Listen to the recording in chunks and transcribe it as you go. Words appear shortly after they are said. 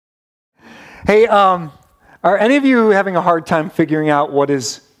Hey, are any of you having a hard time figuring out what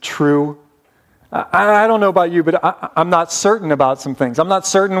is true? I don't know about you, but I'm not certain about some things. I'm not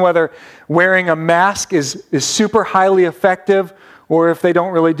certain whether wearing a mask is super highly effective or if they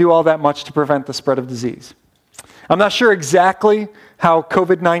don't really do all that much to prevent the spread of disease. I'm not sure exactly how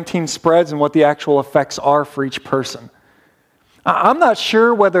COVID-19 spreads and what the actual effects are for each person. I'm not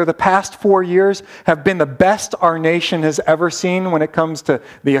sure whether the past 4 years have been the best our nation has ever seen when it comes to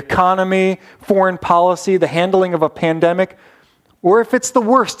the economy, foreign policy, the handling of a pandemic, or if it's the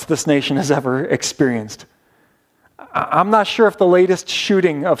worst this nation has ever experienced. I'm not sure if the latest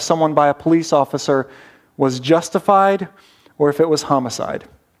shooting of someone by a police officer was justified or if it was homicide.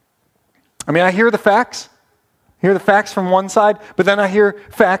 I mean, I hear the facts. I hear the facts from one side, but then I hear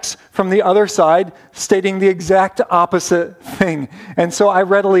facts from the other side stating the exact opposite thing. And so I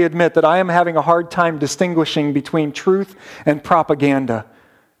readily admit that I am having a hard time distinguishing between truth and propaganda.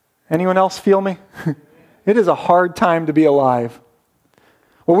 Anyone else feel me? It is a hard time to be alive.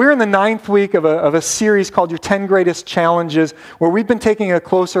 Well, we're in the 9th week of a series called Your 10 Greatest Challenges, where we've been taking a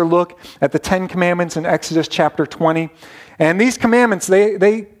closer look at the 10 Commandments in Exodus chapter 20. And these commandments,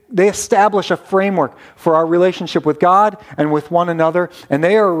 they establish a framework for our relationship with God and with one another, and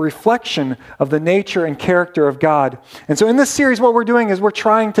they are a reflection of the nature and character of God. And so in this series, what we're doing is we're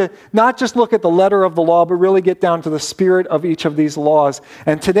trying to not just look at the letter of the law, but really get down to the spirit of each of these laws.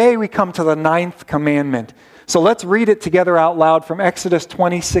 And today we come to the 9th commandment. So let's read it together out loud from Exodus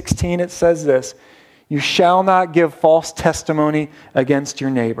 20:16. It says this: "You shall not give false testimony against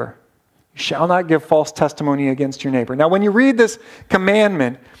your neighbor." You shall not give false testimony against your neighbor. Now, when you read this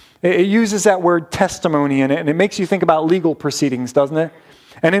commandment, it uses that word testimony in it, and it makes you think about legal proceedings, doesn't it?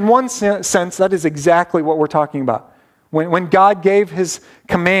 And in one sense, that is exactly what we're talking about. When God gave his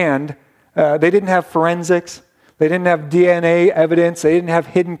command, they didn't have forensics. They didn't have DNA evidence. They didn't have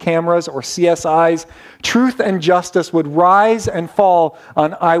hidden cameras or CSIs. Truth and justice would rise and fall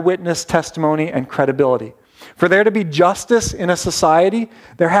on eyewitness testimony and credibility. For there to be justice in a society,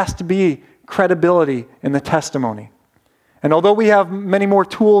 there has to be credibility in the testimony. And although we have many more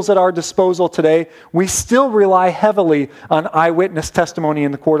tools at our disposal today, we still rely heavily on eyewitness testimony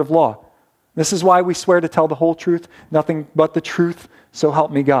in the court of law. This is why we swear to tell the whole truth, nothing but the truth, so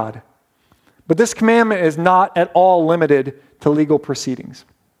help me God. But this commandment is not at all limited to legal proceedings.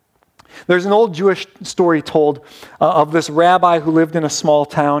 There's an old Jewish story told of this rabbi who lived in a small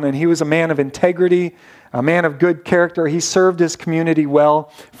town, and he was a man of integrity, a man of good character. He served his community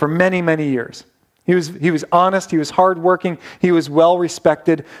well for many, many years. He was honest, he was hardworking, he was well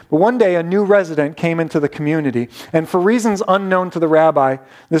respected. But one day a new resident came into the community, and for reasons unknown to the rabbi,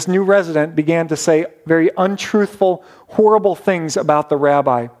 this new resident began to say very untruthful, horrible things about the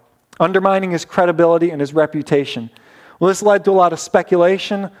rabbi, undermining his credibility and his reputation. Well, this led to a lot of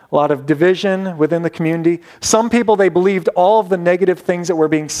speculation, a lot of division within the community. Some people, they believed all of the negative things that were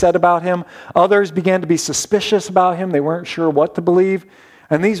being said about him. Others began to be suspicious about him. They weren't sure what to believe.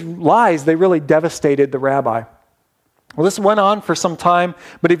 And these lies, they really devastated the rabbi. Well, this went on for some time,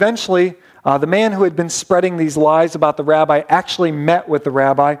 but eventually the man who had been spreading these lies about the rabbi actually met with the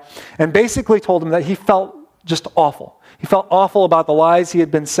rabbi and basically told him that he felt just awful. He felt awful about the lies he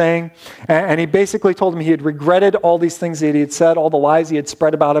had been saying, and he basically told him he had regretted all these things that he had said, all the lies he had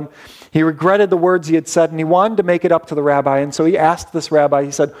spread about him. He regretted the words he had said, and he wanted to make it up to the rabbi, and so he asked this rabbi,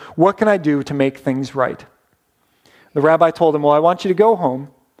 he said, "What can I do to make things right?" The rabbi told him, "Well, I want you to go home.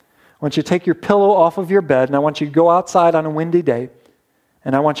 I want you to take your pillow off of your bed, and I want you to go outside on a windy day,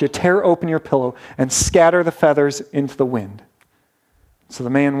 and I want you to tear open your pillow and scatter the feathers into the wind." So the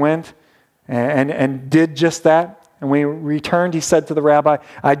man went and did just that. And when he returned, he said to the rabbi,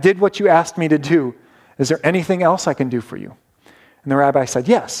 "I did what you asked me to do. Is there anything else I can do for you?" And the rabbi said,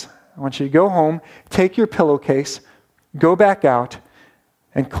 "Yes. I want you to go home, take your pillowcase, go back out,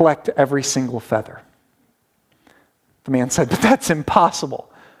 and collect every single feather." The man said, "But that's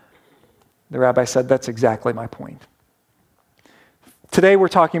impossible." The rabbi said, "That's exactly my point." Today we're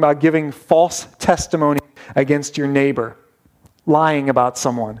talking about giving false testimony against your neighbor, lying about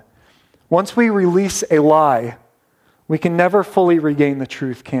someone. Once we release a lie, we can never fully regain the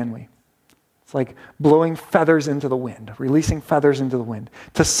truth, can we? It's like blowing feathers into the wind, releasing feathers into the wind.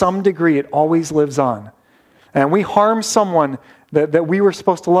 To some degree, it always lives on. And we harm someone that we were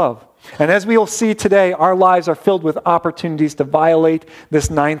supposed to love. And as we will see today, our lives are filled with opportunities to violate this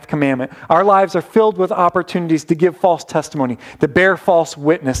 9th commandment. Our lives are filled with opportunities to give false testimony, to bear false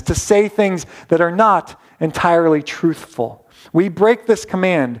witness, to say things that are not entirely truthful. We break this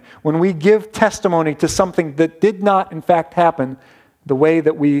command when we give testimony to something that did not, in fact, happen the way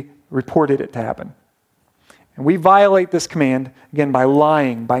that we reported it to happen. And we violate this command, again, by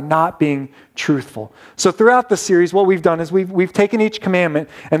lying, by not being truthful. So throughout the series, what we've done is we've taken each commandment,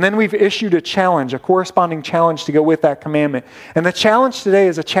 and then we've issued a challenge, a corresponding challenge to go with that commandment. And the challenge today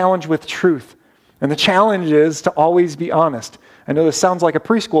is a challenge with truth. And the challenge is to always be honest. I know this sounds like a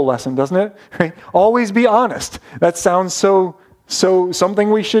preschool lesson, doesn't it? Right? Always be honest. That sounds so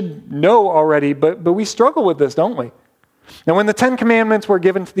something we should know already, but we struggle with this, don't we? Now, when the Ten Commandments were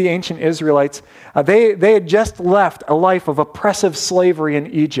given to the ancient Israelites, they had just left a life of oppressive slavery in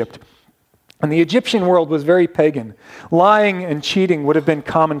Egypt. And the Egyptian world was very pagan. Lying and cheating would have been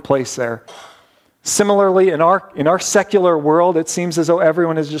commonplace there. Similarly, in our secular world, it seems as though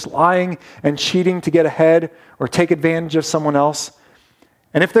everyone is just lying and cheating to get ahead or take advantage of someone else.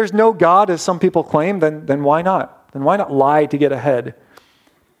 And if there's no God, as some people claim, then why not? Then why not lie to get ahead?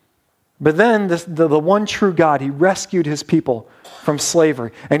 But then the one true God, he rescued his people from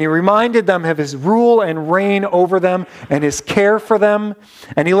slavery. And he reminded them of his rule and reign over them and his care for them.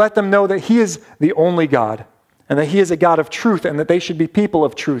 And he let them know that he is the only God and that he is a God of truth and that they should be people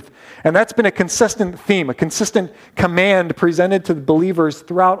of truth. And that's been a consistent theme, a consistent command presented to the believers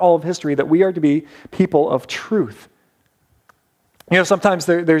throughout all of history, that we are to be people of truth. You know, sometimes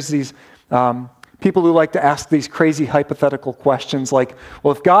there's these people who like to ask these crazy hypothetical questions like,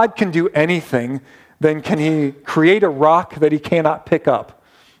 well, if God can do anything, then can he create a rock that he cannot pick up?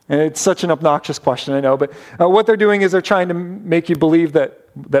 And it's such an obnoxious question, I know, but what they're doing is they're trying to make you believe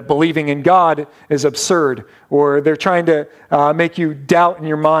that believing in God is absurd, or they're trying to make you doubt in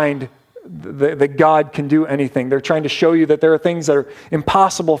your mind that God can do anything. They're trying to show you that there are things that are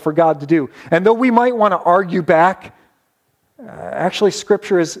impossible for God to do. And though we might want to argue back, actually,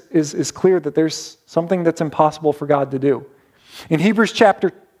 Scripture is clear that there's something that's impossible for God to do. In Hebrews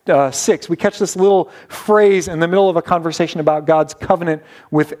chapter 6, we catch this little phrase in the middle of a conversation about God's covenant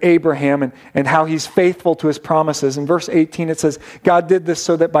with Abraham and how he's faithful to his promises. In verse 18, it says, God did this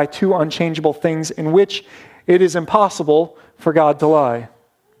so that by two unchangeable things in which it is impossible for God to lie.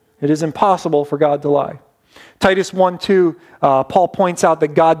 It is impossible for God to lie. Titus 1:2, Paul points out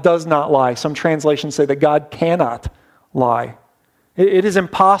that God does not lie. Some translations say that God cannot lie. It is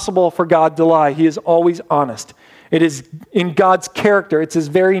impossible for God to lie. He is always honest. It is in God's character, it's his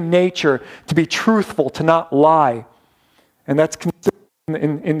very nature to be truthful, to not lie. And that's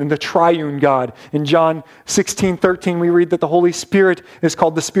in the triune God. In John 16:13, we read that the Holy Spirit is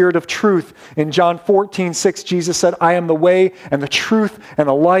called the Spirit of truth. In John 14:6, Jesus said, I am the way and the truth and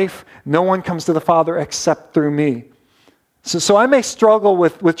the life. No one comes to the Father except through me. So I may struggle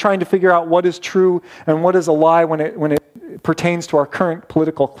with trying to figure out what is true and what is a lie when it pertains to our current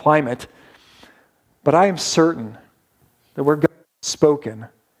political climate. But I am certain that where God has spoken,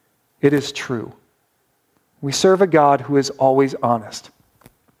 it is true. We serve a God who is always honest.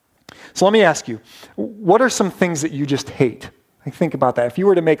 So let me ask you, what are some things that you just hate? Like, think about that. If you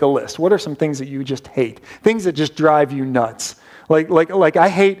were to make a list, what are some things that you just hate? Things that just drive you nuts. Like I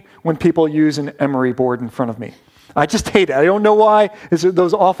hate when people use an emery board in front of me. I just hate it. I don't know why. Is it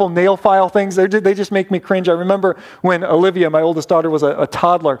those awful nail file things? They just make me cringe. I remember when Olivia, my oldest daughter, was a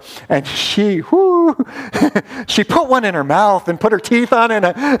toddler, and she put one in her mouth and put her teeth on it.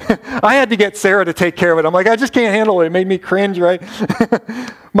 And I had to get Sarah to take care of it. I'm like, I just can't handle it. It made me cringe, right?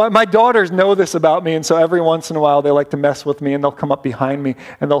 My daughters know this about me, and so every once in a while they like to mess with me, and they'll come up behind me,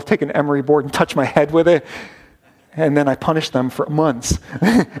 and they'll take an emery board and touch my head with it. And then I punish them for months.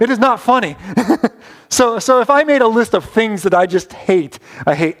 It is not funny. So if I made a list of things that I just hate,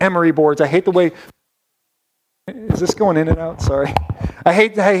 I hate emery boards. I hate the way... Is this going in and out? Sorry. I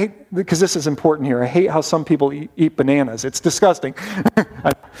hate, because this is important here. I hate how some people eat bananas. It's disgusting.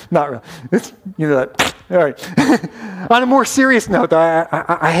 Not really. It's, you know that. All right. On a more serious note,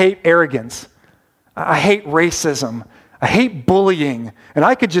 I hate arrogance. I hate racism. I hate bullying. And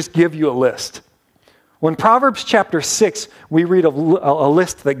I could just give you a list. Well, in Proverbs chapter 6, we read a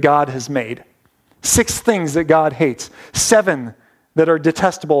list that God has made. 6 things that God hates. 7 that are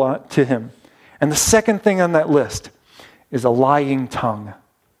detestable to him. And the second thing on that list is a lying tongue.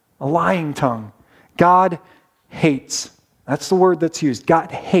 A lying tongue. God hates. That's the word that's used.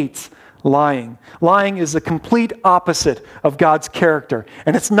 God hates lying. Lying is the complete opposite of God's character.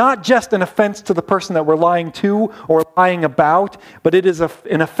 And it's not just an offense to the person that we're lying to or lying about, but it is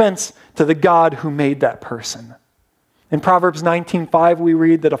an offense to the God who made that person. In Proverbs 19:5, we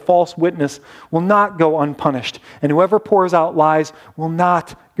read that a false witness will not go unpunished, and whoever pours out lies will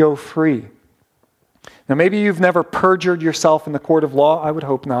not go free. Now, maybe you've never perjured yourself in the court of law. I would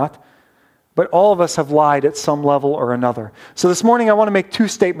hope not. but all of us have lied at some level or another. So this morning I want to make two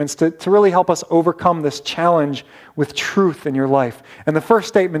statements to really help us overcome this challenge with truth in your life. And the first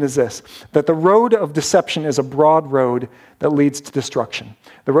statement is this, that the road of deception is a broad road that leads to destruction.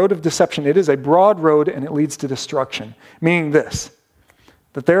 The road of deception, it is a broad road and it leads to destruction. Meaning this,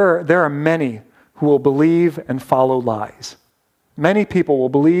 that there are many who will believe and follow lies. Many people will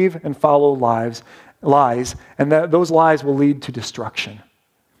believe and follow lies, and those lies will lead to destruction.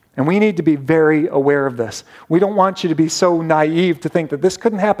 And we need to be very aware of this. We don't want you to be so naive to think that this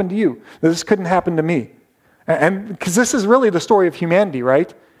couldn't happen to you, that this couldn't happen to me. And because this is really the story of humanity,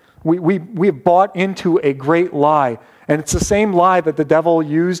 right? We have bought into a great lie. And it's the same lie that the devil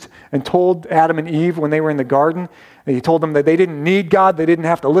used and told Adam and Eve when they were in the garden. And he told them that they didn't need God, they didn't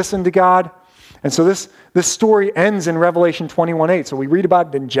have to listen to God. And so this story ends in Revelation 21:8. So we read about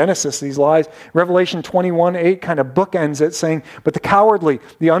it in Genesis, these lies. Revelation 21:8 kind of bookends it, saying, but the cowardly,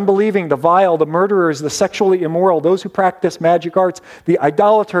 the unbelieving, the vile, the murderers, the sexually immoral, those who practice magic arts, the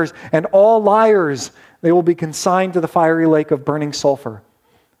idolaters, and all liars, they will be consigned to the fiery lake of burning sulfur.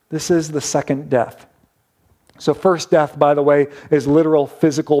 This is the second death. So first death, by the way, is literal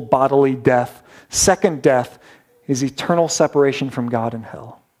physical bodily death. Second death is eternal separation from God in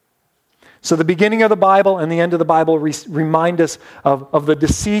hell. So the beginning of the Bible and the end of the Bible remind us of the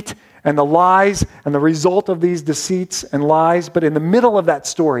deceit and the lies and the result of these deceits and lies. But in the middle of that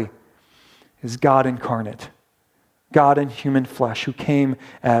story is God incarnate, God in human flesh who came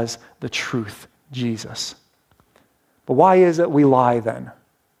as the truth, Jesus. But why is it we lie then?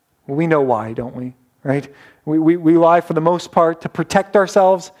 Well, we know why, don't we? Right? We lie for the most part to protect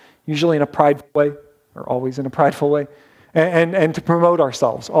ourselves, usually in a prideful way, or always in a prideful way. And to promote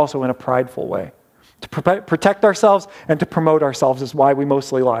ourselves, also in a prideful way. To protect ourselves and to promote ourselves is why we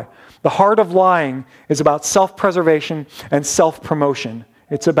mostly lie. The heart of lying is about self-preservation and self-promotion.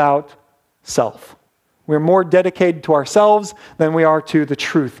 It's about self. We're more dedicated to ourselves than we are to the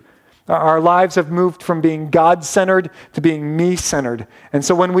truth. Our lives have moved from being God-centered to being me-centered. And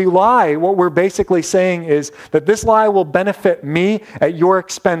so when we lie, what we're basically saying is that this lie will benefit me at your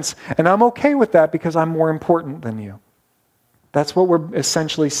expense, and I'm okay with that because I'm more important than you. That's what we're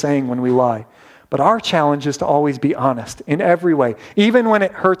essentially saying when we lie. But our challenge is to always be honest in every way, even when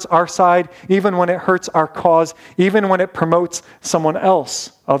it hurts our side, even when it hurts our cause, even when it promotes someone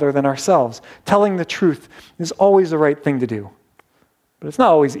else other than ourselves. Telling the truth is always the right thing to do. But it's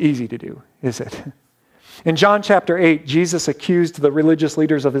not always easy to do, is it? In John chapter 8, Jesus accused the religious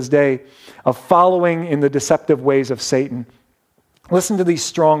leaders of his day of following in the deceptive ways of Satan. Listen to these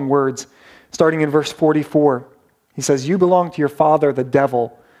strong words, starting in verse 44. He says, you belong to your father, the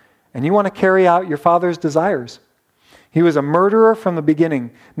devil, and you want to carry out your father's desires. He was a murderer from the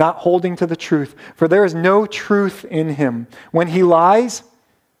beginning, not holding to the truth, for there is no truth in him. When he lies,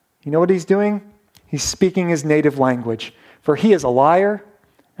 you know what he's doing? He's speaking his native language, for he is a liar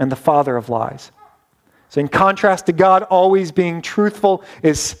and the father of lies. So in contrast to God always being truthful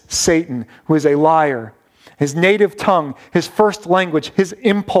is Satan, who is a liar. His native tongue, his first language, his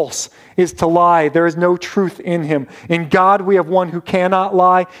impulse is to lie. There is no truth in him. In God, we have one who cannot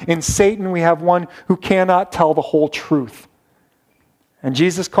lie. In Satan, we have one who cannot tell the whole truth. And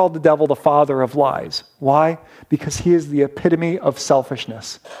Jesus called the devil the father of lies. Why? Because he is the epitome of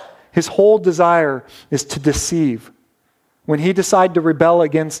selfishness. His whole desire is to deceive. When he decided to rebel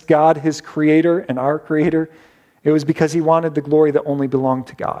against God, his creator and our creator, it was because he wanted the glory that only belonged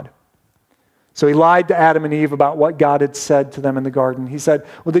to God. So he lied to Adam and Eve about what God had said to them in the garden. He said,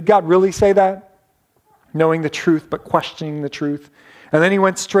 well, did God really say that? Knowing the truth, but questioning the truth. And then he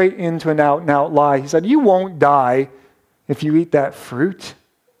went straight into an out-and-out lie. He said, you won't die if you eat that fruit.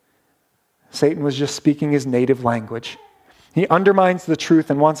 Satan was just speaking his native language. He undermines the truth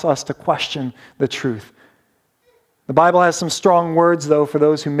and wants us to question the truth. The Bible has some strong words, though, for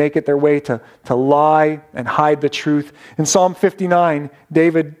those who make it their way to lie and hide the truth. In Psalm 59,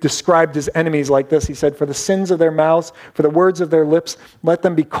 David described his enemies like this. He said, for the sins of their mouths, for the words of their lips, let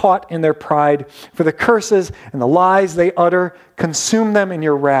them be caught in their pride. For the curses and the lies they utter, consume them in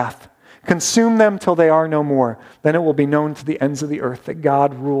your wrath. Consume them till they are no more. Then it will be known to the ends of the earth that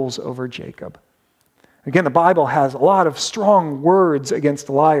God rules over Jacob. Again, the Bible has a lot of strong words against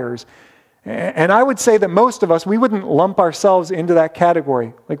liars. And I would say that most of us, we wouldn't lump ourselves into that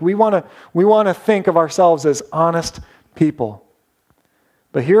category. Like we want to think of ourselves as honest people.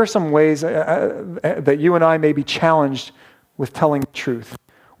 But here are some ways that you and I may be challenged with telling the truth.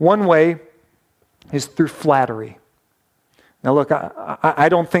 One way is through flattery. Now look, I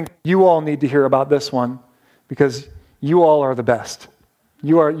don't think you all need to hear about this one because you all are the best.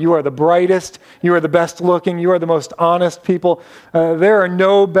 You are the brightest. You are the best looking. You are the most honest people. There are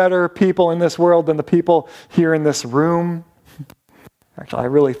no better people in this world than the people here in this room. Actually, I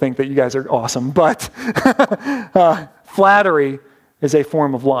really think that you guys are awesome, but flattery is a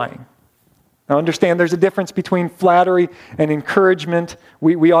form of lying. Now understand there's a difference between flattery and encouragement.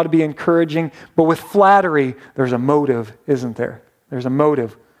 We ought to be encouraging, but with flattery, there's a motive, isn't there? There's a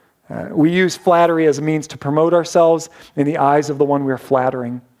motive. We use flattery as a means to promote ourselves in the eyes of the one we're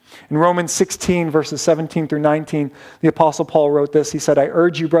flattering. In Romans 16, verses 17 through 19, the Apostle Paul wrote this. He said, I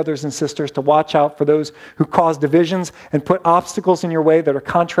urge you, brothers and sisters, to watch out for those who cause divisions and put obstacles in your way that are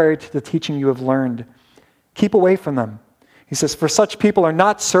contrary to the teaching you have learned. Keep away from them. He says, for such people are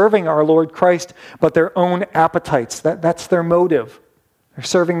not serving our Lord Christ, but their own appetites. That's their motive. They're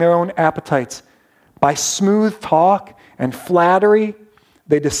serving their own appetites. By smooth talk and flattery,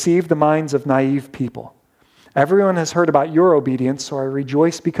 they deceive the minds of naive people. Everyone has heard about your obedience, so I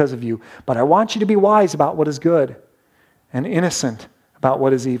rejoice because of you. But I want you to be wise about what is good and innocent about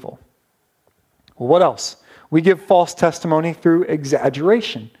what is evil. Well, what else? We give false testimony through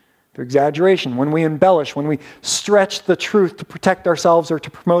exaggeration. Through exaggeration, when we embellish, when we stretch the truth to protect ourselves or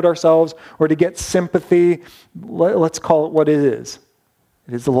to promote ourselves or to get sympathy, let's call it what it is.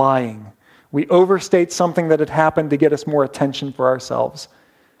 It is lying. We overstate something that had happened to get us more attention for ourselves.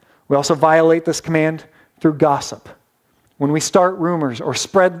 We also violate this command through gossip. When we start rumors or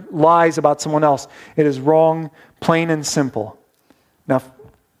spread lies about someone else, it is wrong, plain and simple. Now,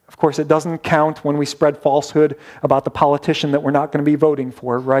 of course, it doesn't count when we spread falsehood about the politician that we're not going to be voting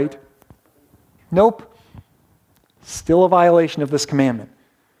for, right? Nope. Still a violation of this commandment.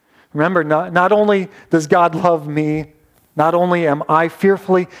 Remember, not only does God love me, not only am I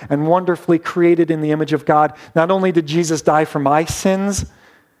fearfully and wonderfully created in the image of God, not only did Jesus die for my sins,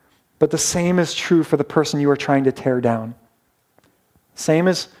 but the same is true for the person you are trying to tear down. Same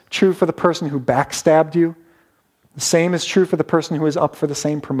is true for the person who backstabbed you. The same is true for the person who is up for the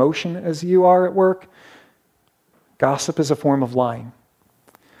same promotion as you are at work. Gossip is a form of lying.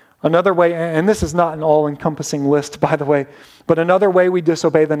 Another way, and this is not an all-encompassing list, by the way, but another way we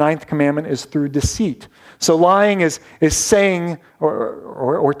disobey the 9th commandment is through deceit. So lying is saying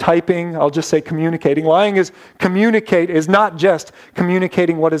or typing, I'll just say communicating. Lying is not just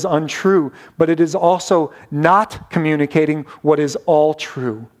communicating what is untrue, but it is also not communicating what is all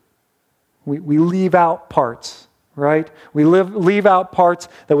true. We leave out parts. Right? We leave out parts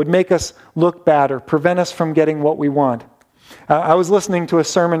that would make us look bad or prevent us from getting what we want. I was listening to a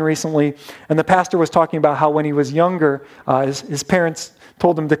sermon recently, and the pastor was talking about how when he was younger, his parents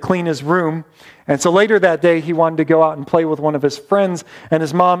told him to clean his room. And so later that day, he wanted to go out and play with one of his friends, and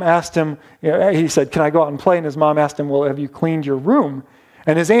his mom asked him, he said, can I go out and play? And his mom asked him, well, have you cleaned your room?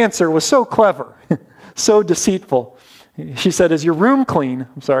 And his answer was so clever, so deceitful. She said, is your room clean?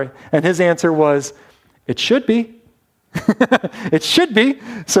 I'm sorry. And his answer was, it should be. It should be.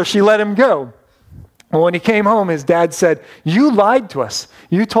 So she let him go. Well, when he came home, his dad said, you lied to us.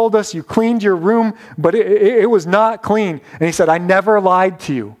 You told us you cleaned your room, but it was not clean. And he said, I never lied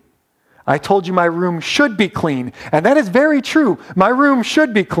to you. I told you my room should be clean. And that is very true. My room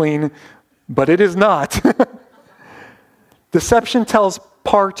should be clean, but it is not. Deception tells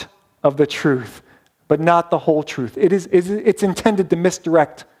part of the truth, but not the whole truth. It's intended to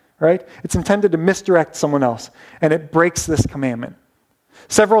misdirect. Right? It's intended to misdirect someone else, and it breaks this commandment.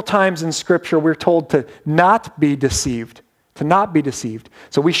 Several times in Scripture, we're told to not be deceived, to not be deceived.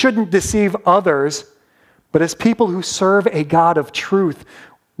 So we shouldn't deceive others, but as people who serve a God of truth,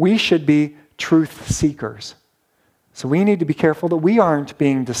 we should be truth seekers. So we need to be careful that we aren't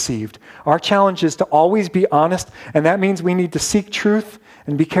being deceived. Our challenge is to always be honest, and that means we need to seek truth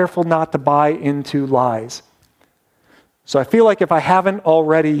and be careful not to buy into lies. So I feel like if I haven't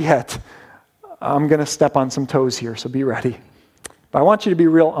already yet, I'm going to step on some toes here, so be ready. But I want you to be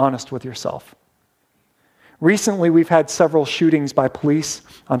real honest with yourself. Recently, we've had several shootings by police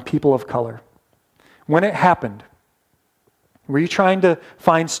on people of color. When it happened, were you trying to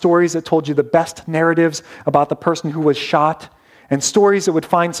find stories that told you the best narratives about the person who was shot and stories that would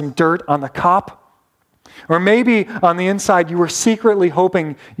find some dirt on the cop? Or maybe on the inside, you were secretly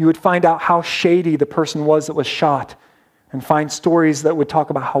hoping you would find out how shady the person was that was shot and find stories that would talk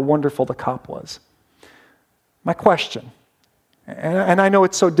about how wonderful the cop was. My question, and I know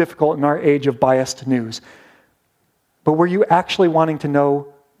it's so difficult in our age of biased news, but were you actually wanting to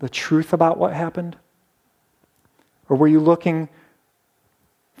know the truth about what happened? Or were you looking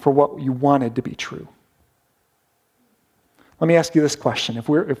for what you wanted to be true? Let me ask you this question. If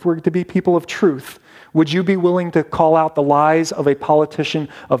we're to be people of truth, would you be willing to call out the lies of a politician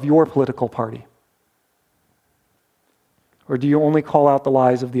of your political party? or do you only call out the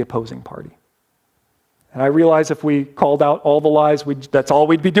lies of the opposing party? And I realize if we called out all the lies, that's all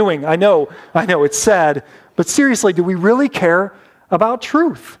we'd be doing. I know, it's sad. But seriously, do we really care about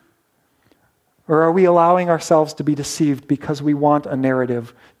truth? Or are we allowing ourselves to be deceived because we want a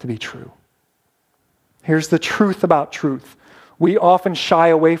narrative to be true? Here's the truth about truth. We often shy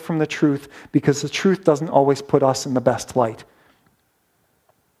away from the truth because the truth doesn't always put us in the best light.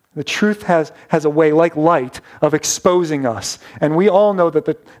 The truth has a way, like light, of exposing us. And we all know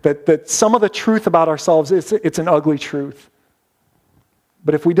that some of the truth about ourselves, it's an ugly truth.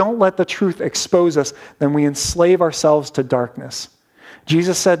 But if we don't let the truth expose us, then we enslave ourselves to darkness.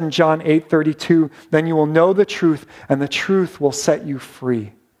 Jesus said in John 8:32, "Then you will know the truth, and the truth will set you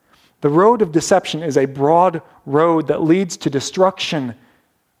free." The road of deception is a broad road that leads to destruction,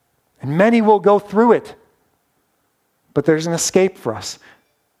 and many will go through it. But there's an escape for us.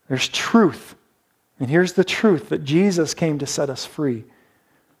 There's truth. And here's the truth, that Jesus came to set us free.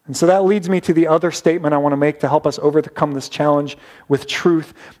 And so that leads me to the other statement I want to make to help us overcome this challenge with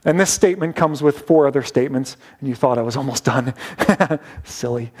truth. And this statement comes with 4 other statements. And you thought I was almost done.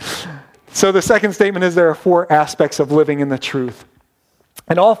 Silly. So the second statement is there are 4 aspects of living in the truth.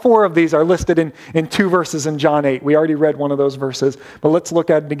 And all 4 of these are listed in 2 verses in John 8. We already read one of those verses, but let's look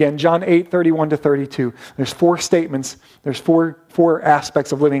at it again. John 8:31-32. There's 4 statements. There's four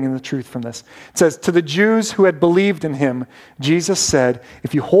aspects of living in the truth from this. It says, "To the Jews who had believed in him, Jesus said,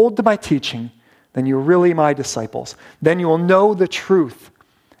 'If you hold to my teaching, then you're really my disciples. Then you will know the truth,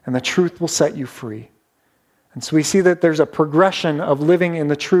 and the truth will set you free.'" And so we see that there's a progression of living in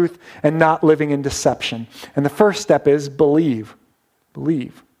the truth and not living in deception. And the first step is believe.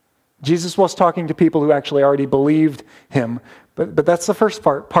 Believe. Jesus was talking to people who actually already believed him, but that's the first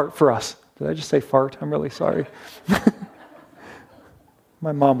part for us. Did I just say fart? I'm really sorry.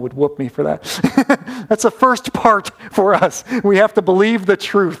 My mom would whoop me for that. That's the first part for us. We have to believe the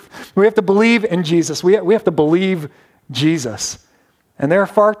truth. We have to believe in Jesus. We have to believe Jesus. And there are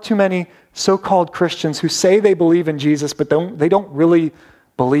far too many so-called Christians who say they believe in Jesus, but they don't really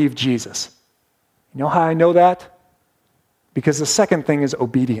believe Jesus. You know how I know that? Because the second thing is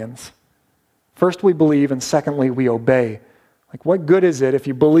obedience. First we believe, and secondly we obey. Like, what good is it if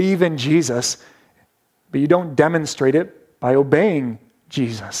you believe in Jesus, but you don't demonstrate it by obeying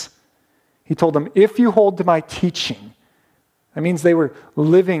Jesus? He told them, "If you hold to my teaching," that means they were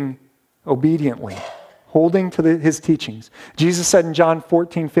living obediently, holding to his teachings. Jesus said in John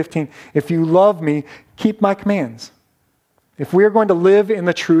 14:15, "If you love me, keep my commands." If we are going to live in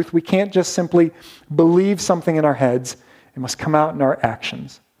the truth, we can't just simply believe something in our heads. It must come out in our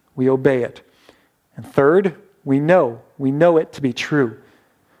actions. We obey it. And third, we know it to be true.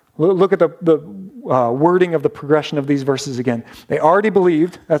 Look at the wording of the progression of these verses again. They already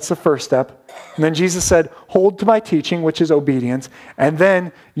believed, that's the first step. And then Jesus said, "Hold to my teaching," which is obedience, and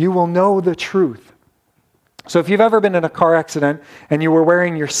then you will know the truth. So if you've ever been in a car accident and you were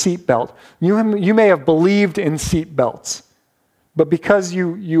wearing your seatbelt, you may have believed in seatbelts, but because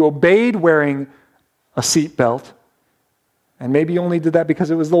you obeyed wearing a seatbelt, and maybe you only did that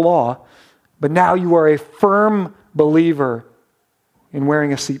because it was the law, but now you are a firm believer in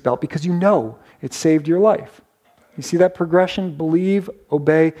wearing a seatbelt because you know it saved your life. You see that progression? Believe,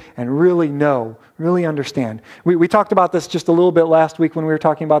 obey, and really know, really understand. We talked about this just a little bit last week when we were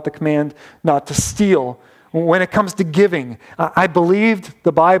talking about the command not to steal. When it comes to giving, I believed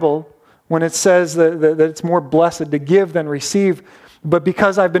the Bible when it says that it's more blessed to give than receive, but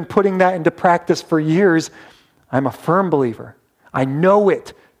because I've been putting that into practice for years, I'm a firm believer. I know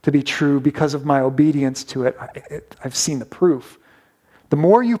it to be true because of my obedience to it. I've seen the proof. The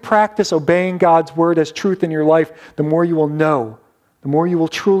more you practice obeying God's word as truth in your life, the more you will know, the more you will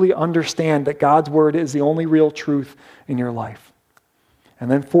truly understand that God's word is the only real truth in your life.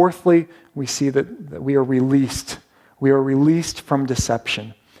 And then fourthly, we see that we are released. We are released from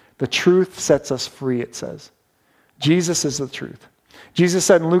deception. The truth sets us free, it says. Jesus is the truth. Jesus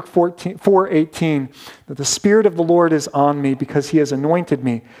said in Luke 4:18 that the Spirit of the Lord is on me because he has anointed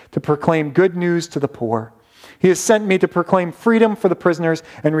me to proclaim good news to the poor. He has sent me to proclaim freedom for the prisoners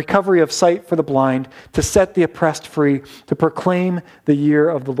and recovery of sight for the blind, to set the oppressed free, to proclaim the year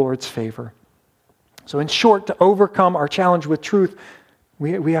of the Lord's favor. So in short, to overcome our challenge with truth,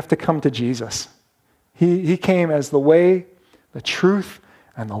 we have to come to Jesus. He came as the way, the truth,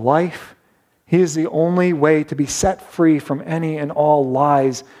 and the life. He is the only way to be set free from any and all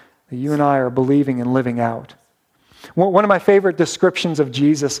lies that you and I are believing and living out. One of my favorite descriptions of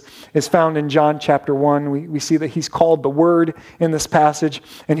Jesus is found in John chapter 1. We see that he's called the Word in this passage.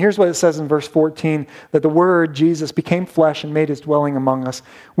 And here's what it says in verse 14, that the Word, Jesus, became flesh and made his dwelling among us.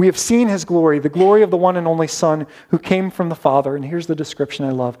 We have seen his glory, the glory of the one and only Son who came from the Father. And here's the description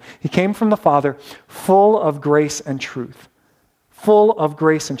I love. He came from the Father full of grace and truth. Full of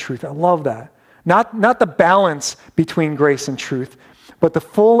grace and truth. I love that. Not the balance between grace and truth, but the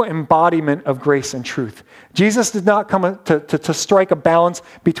full embodiment of grace and truth. Jesus did not come to strike a balance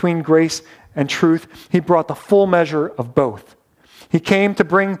between grace and truth. He brought the full measure of both. He came to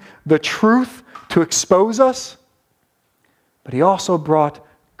bring the truth to expose us, but he also brought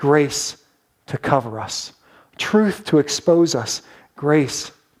grace to cover us. Truth to expose us,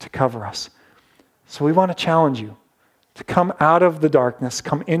 grace to cover us. So we want to challenge you to come out of the darkness,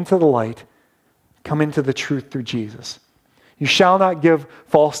 come into the light, come into the truth through Jesus. You shall not give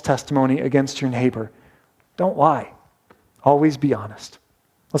false testimony against your neighbor. Don't lie. Always be honest.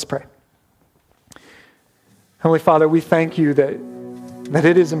 Let's pray. Heavenly Father, we thank you that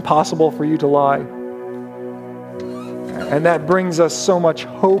it is impossible for you to lie. And that brings us so much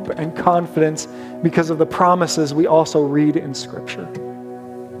hope and confidence because of the promises we also read in Scripture.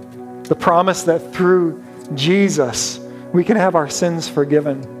 The promise that through Jesus we can have our sins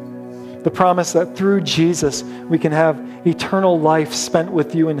forgiven. The promise that through Jesus we can have eternal life spent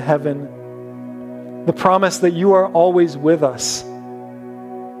with you in heaven. The promise that you are always with us.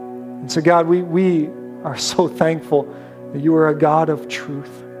 And so God, we are so thankful that you are a God of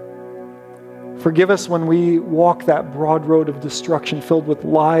truth. Forgive us when we walk that broad road of destruction filled with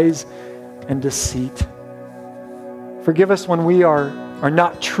lies and deceit. Forgive us when we are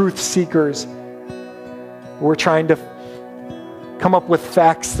not truth seekers. We're trying to come up with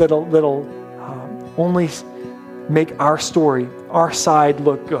facts that'll only make our story, our side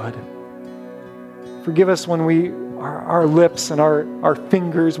look good. Forgive us when our lips and our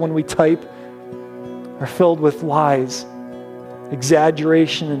fingers when we type are filled with lies,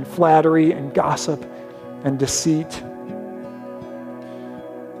 exaggeration and flattery and gossip and deceit.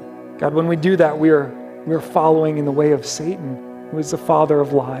 God, when we do that, we are following in the way of Satan, who is the father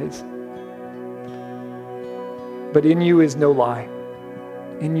of lies. But in you is no lie.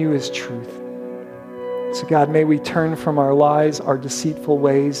 In you is truth. So God, may we turn from our lies, our deceitful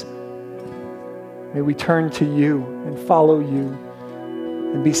ways. May we turn to you and follow you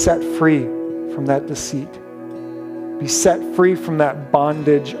and be set free from that deceit. Be set free from that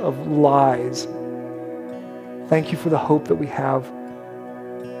bondage of lies. Thank you for the hope that we have.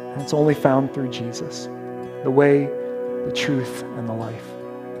 And it's only found through Jesus, the way, the truth, and the life.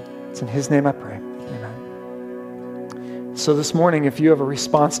 It's in his name I pray. Amen. So this morning, if you have a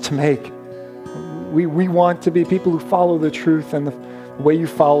response to make, we want to be people who follow the truth, and the way you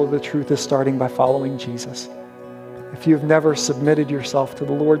follow the truth is starting by following Jesus. If you've never submitted yourself to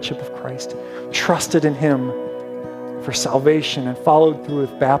the Lordship of Christ, trusted in him for salvation, and followed through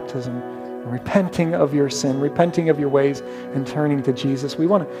with baptism, and repenting of your sin, repenting of your ways, and turning to Jesus, we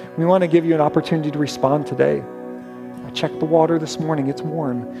want to give you an opportunity to respond today. I checked the water this morning. It's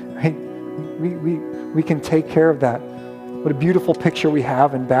warm. Right? We can take care of that. What a beautiful picture we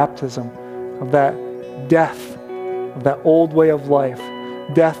have in baptism of that death, of that old way of life,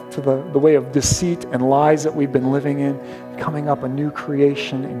 death to the way of deceit and lies that we've been living in, coming up a new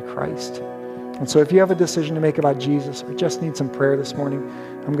creation in Christ. And so if you have a decision to make about Jesus or just need some prayer this morning,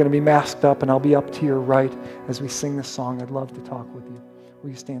 I'm going to be masked up and I'll be up to your right as we sing this song. I'd love to talk with you.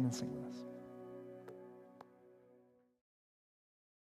 Will you stand and sing with us?